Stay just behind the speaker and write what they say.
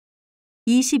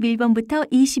21번부터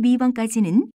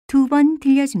 22번까지는 2번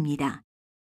들려줍니다.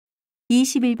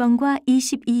 21번과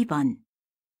 22번.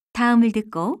 다음을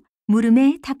듣고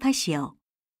물음에 답하시오.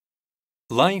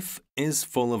 Life is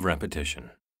full of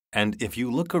repetition, and if you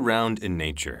look around in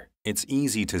nature, it's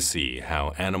easy to see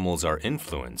how animals are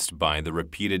influenced by the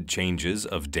repeated changes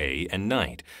of day and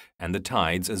night, and the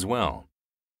tides as well.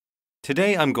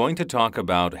 Today I'm going to talk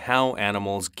about how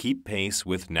animals keep pace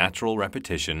with natural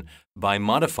repetition by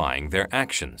modifying their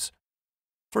actions.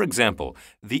 For example,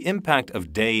 the impact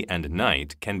of day and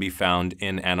night can be found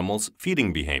in animals'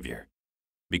 feeding behavior.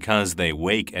 Because they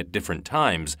wake at different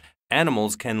times,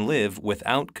 animals can live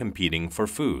without competing for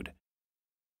food.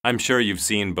 I'm sure you've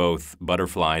seen both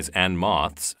butterflies and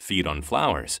moths feed on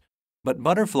flowers, but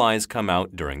butterflies come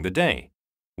out during the day,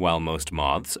 while most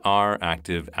moths are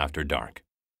active after dark.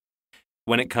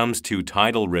 When it comes to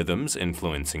tidal rhythms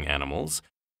influencing animals,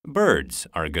 birds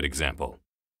are a good example.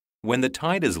 When the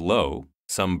tide is low,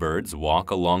 some birds walk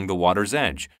along the water's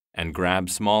edge and grab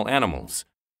small animals.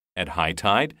 At high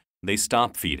tide, they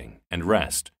stop feeding and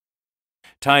rest.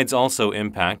 Tides also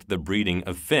impact the breeding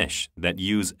of fish that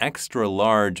use extra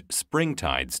large spring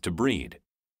tides to breed.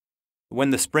 When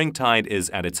the spring tide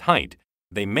is at its height,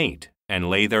 they mate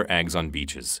and lay their eggs on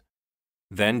beaches.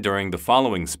 Then during the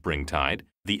following spring tide,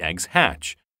 the eggs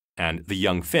hatch and the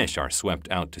young fish are swept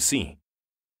out to sea.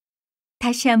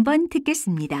 다시 한번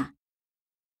듣겠습니다.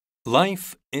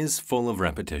 Life is full of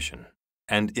repetition,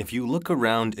 and if you look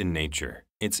around in nature,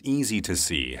 it's easy to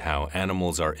see how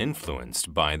animals are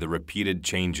influenced by the repeated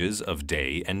changes of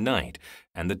day and night,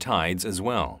 and the tides as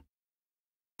well.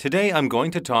 Today I'm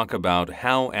going to talk about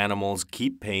how animals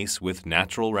keep pace with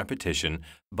natural repetition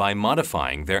by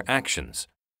modifying their actions.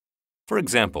 For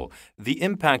example, the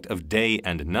impact of day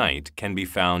and night can be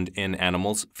found in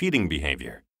animals' feeding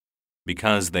behavior.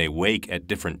 Because they wake at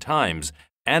different times,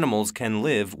 animals can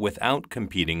live without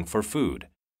competing for food.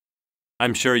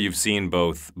 I'm sure you've seen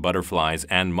both butterflies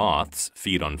and moths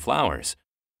feed on flowers,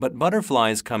 but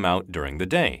butterflies come out during the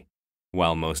day,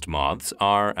 while most moths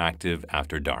are active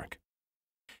after dark.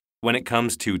 When it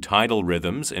comes to tidal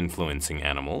rhythms influencing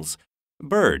animals,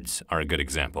 birds are a good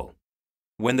example.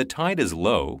 When the tide is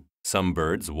low, some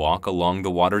birds walk along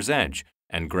the water's edge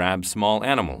and grab small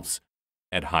animals.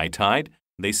 At high tide,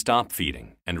 they stop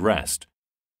feeding and rest.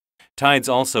 Tides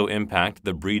also impact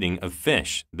the breeding of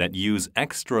fish that use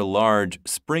extra large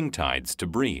spring tides to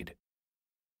breed.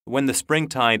 When the spring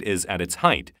tide is at its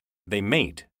height, they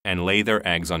mate and lay their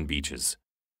eggs on beaches.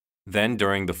 Then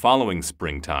during the following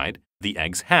spring tide, the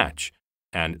eggs hatch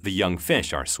and the young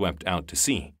fish are swept out to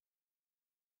sea.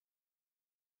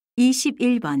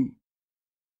 21번.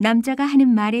 남자가 하는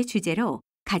말의 주제로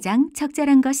가장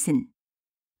적절한 것은?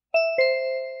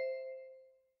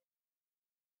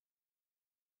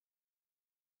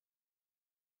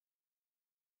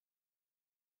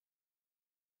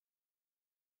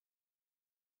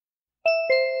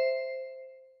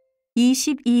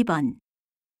 (22번)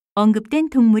 언급된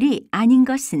동물이 아닌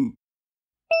것은?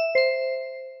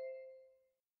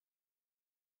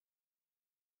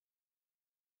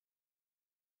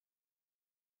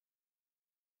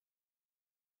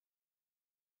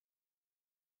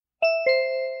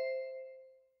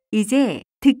 이제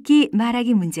듣기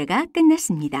말하기 문제가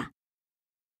끝났습니다.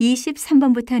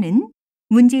 23번부터는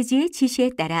문제지의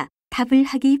지시에 따라 답을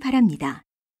하기 바랍니다.